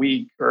every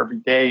week or every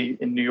day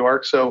in New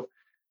York. So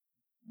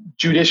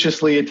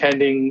judiciously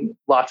attending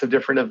lots of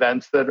different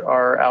events that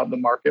are out in the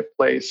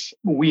marketplace.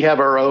 We have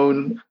our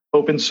own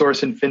open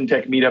source and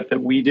fintech meetup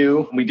that we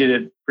do. We did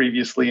it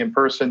previously in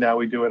person. Now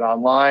we do it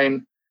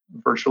online,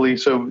 virtually.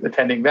 So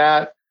attending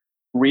that,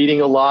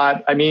 reading a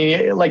lot. I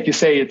mean, like you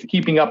say, it's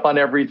keeping up on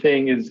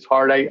everything is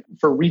hard.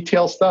 For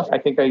retail stuff, I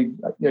think I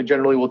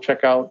generally will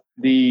check out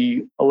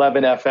the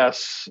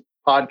 11FS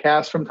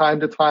podcast from time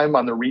to time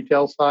on the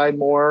retail side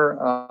more.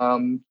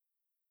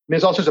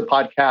 There's all sorts of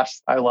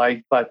podcasts I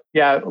like, but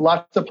yeah,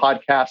 lots of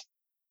podcasts.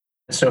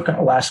 So kind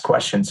of last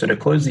question. So to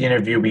close the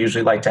interview, we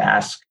usually like to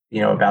ask,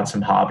 about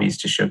some hobbies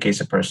to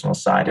showcase a personal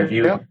side. Have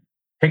you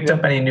picked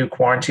up any new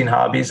quarantine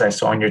hobbies? I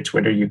saw on your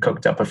Twitter, you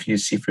cooked up a few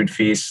seafood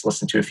feasts,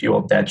 listened to a few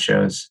old Dead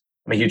shows.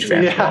 I'm a huge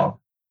fan as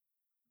well.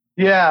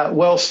 Yeah.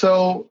 Well,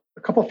 so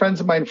a couple of friends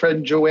of mine,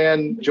 friend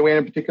Joanne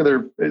in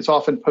particular, is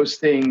often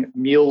posting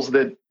meals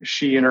that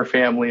she and her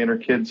family and her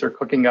kids are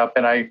cooking up.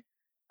 And I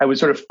I was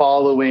sort of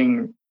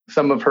following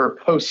some of her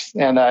posts,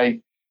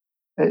 and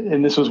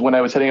this was when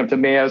I was heading up to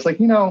Maine. I was like,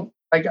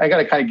 I got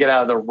to kind of get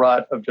out of the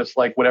rut of just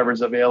like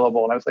whatever's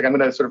available. And I was like, I'm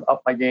going to sort of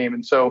up my game.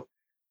 And so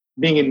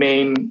being in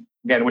Maine,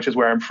 again, which is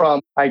where I'm from,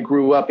 I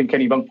grew up in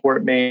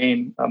Kennebunkport,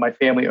 Maine. My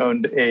family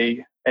owned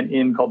an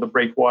inn called the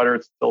Breakwater.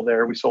 It's still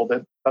there. We sold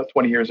it about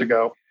 20 years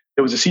ago.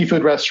 It was a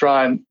seafood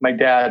restaurant. My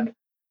dad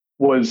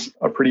was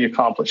a pretty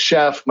accomplished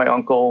chef, my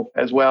uncle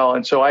as well.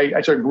 And so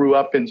I sort of grew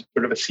up in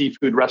sort of a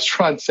seafood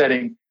restaurant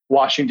setting,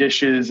 washing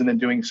dishes and then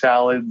doing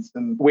salads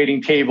and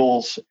waiting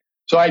tables.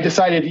 So I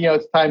decided,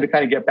 it's time to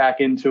kind of get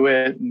back into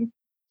it and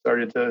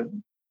started to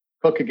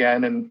cook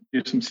again and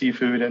do some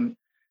seafood. And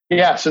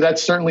yeah, so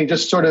that's certainly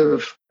just sort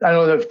of, I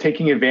don't know if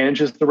taking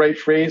advantage is the right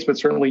phrase, but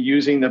certainly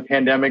using the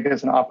pandemic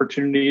as an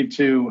opportunity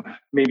to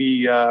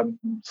maybe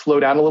slow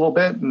down a little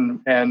bit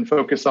and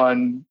focus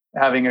on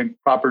having a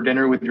proper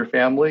dinner with your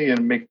family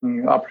and making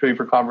an opportunity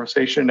for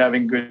conversation,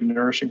 having good,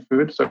 nourishing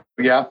food. So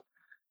yeah,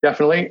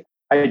 definitely.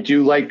 I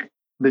do like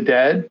the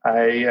dead.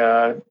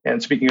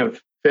 And speaking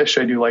of fish,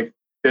 I do like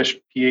fish,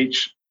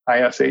 PHISH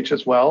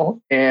as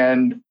well.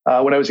 And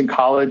when I was in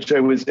college, I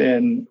was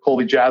in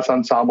Colby Jazz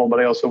Ensemble, but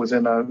I also was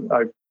in a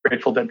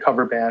Grateful Dead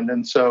cover band.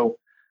 And so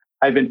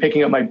I've been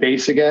picking up my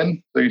bass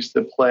again. So I used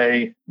to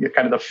play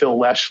kind of the Phil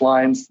Lesh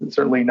lines,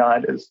 certainly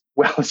not as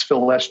well as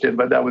Phil Lesh did,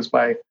 but that was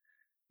my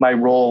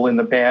role in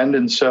the band.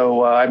 And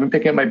so I've been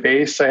picking up my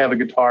bass. I have a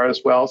guitar as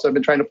well. So I've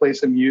been trying to play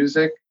some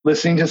music,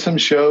 listening to some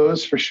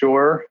shows for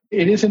sure.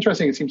 It is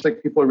interesting. It seems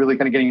like people are really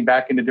kind of getting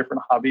back into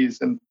different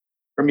hobbies. And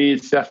for me,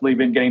 it's definitely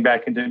been getting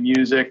back into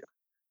music.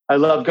 I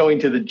love going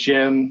to the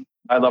gym.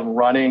 I love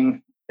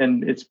running.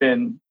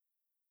 And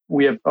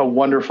we have a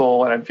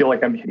wonderful, and I feel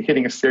like I'm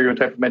hitting a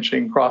stereotype of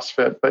mentioning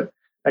CrossFit, but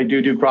I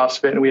do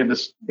CrossFit. And we have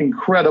this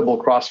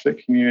incredible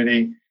CrossFit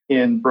community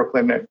in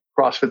Brooklyn, at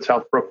CrossFit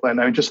South Brooklyn.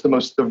 I mean, just the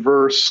most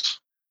diverse,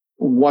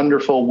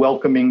 wonderful,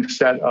 welcoming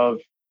set of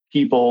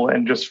people,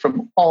 and just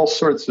from all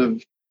sorts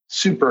of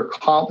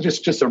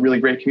just a really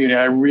great community.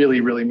 I really,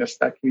 really miss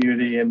that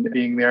community and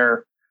being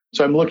there.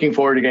 So I'm looking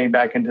forward to getting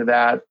back into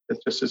that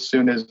just as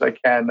soon as I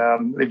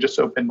can. They just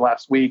opened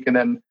last week, and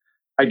then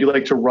I do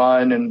like to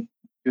run and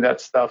do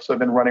that stuff. So I've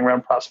been running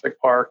around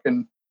Prospect Park,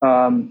 and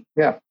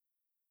yeah.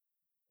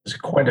 It's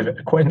quite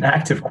an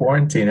active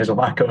quarantine. There's a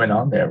lot going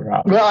on there,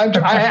 Rob. Well,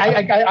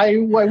 I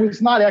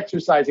was not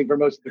exercising for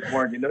most of the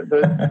quarantine.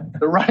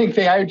 The running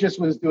thing, I just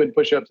was doing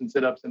push-ups and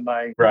sit-ups in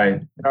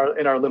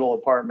our little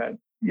apartment.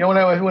 When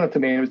I went up to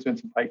Maine, I was doing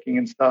some hiking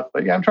and stuff.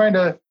 But yeah, I'm trying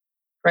to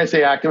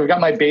stay active. I've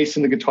got my bass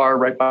and the guitar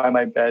right by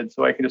my bed,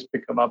 so I can just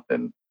pick them up.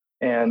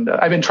 And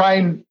I've been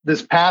trying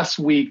this past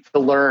week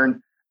to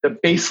learn the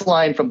bass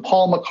line from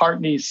Paul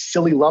McCartney's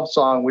Silly Love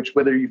Song, which,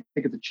 whether you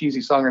think it's a cheesy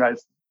song or not,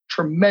 is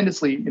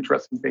tremendously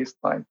interesting bass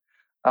line.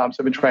 So I've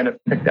been trying to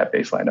pick that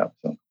bass line up.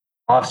 So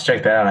I'll have to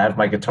check that out. I have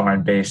my guitar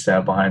and bass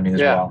behind me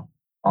as well.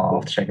 I'll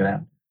have to check it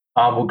out.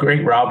 Well,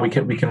 great, Rob. We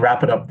can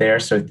wrap it up there.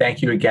 So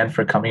thank you again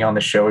for coming on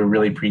the show. We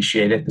really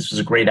appreciate it. This was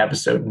a great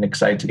episode and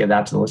excited to get it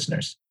out to the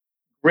listeners.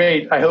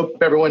 Great. I hope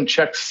everyone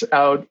checks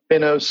out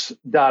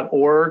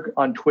Finos.org.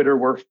 On Twitter,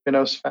 we're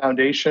Finos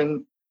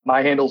Foundation.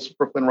 My handle's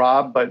Brooklyn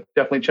Rob, but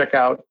definitely check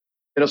out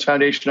Finos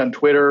Foundation on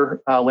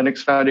Twitter, Linux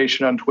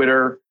Foundation on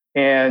Twitter.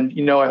 And,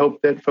 I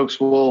hope that folks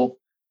will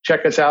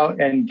check us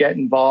out and get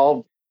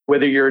involved,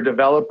 whether you're a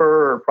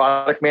developer or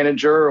product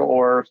manager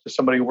or just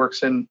somebody who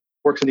works in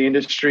the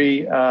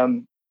industry.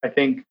 I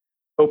think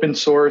open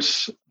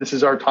source, this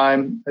is our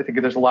time. I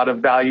think there's a lot of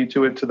value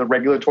to it, to the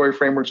regulatory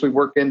frameworks we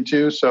work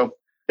into. So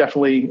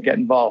definitely get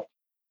involved.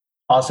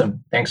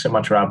 Awesome. Thanks so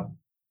much, Rob.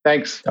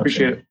 Thanks.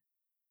 Appreciate it.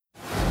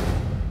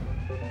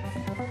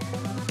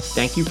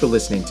 Thank you for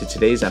listening to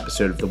today's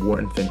episode of the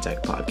Wharton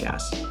FinTech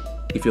Podcast.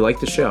 If you like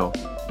the show,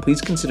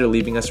 please consider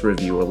leaving us a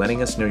review or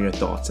letting us know your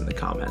thoughts in the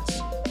comments.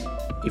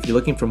 If you're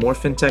looking for more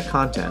FinTech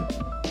content,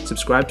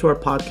 subscribe to our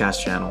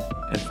podcast channel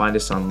and find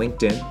us on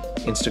LinkedIn,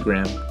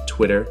 Instagram,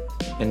 Twitter,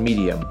 and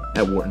Medium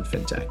at Wharton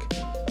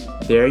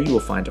FinTech. There you will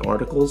find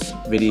articles,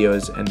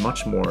 videos, and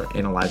much more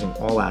analyzing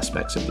all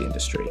aspects of the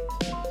industry.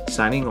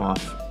 Signing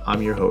off,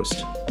 I'm your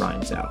host,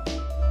 Ryan Zhao.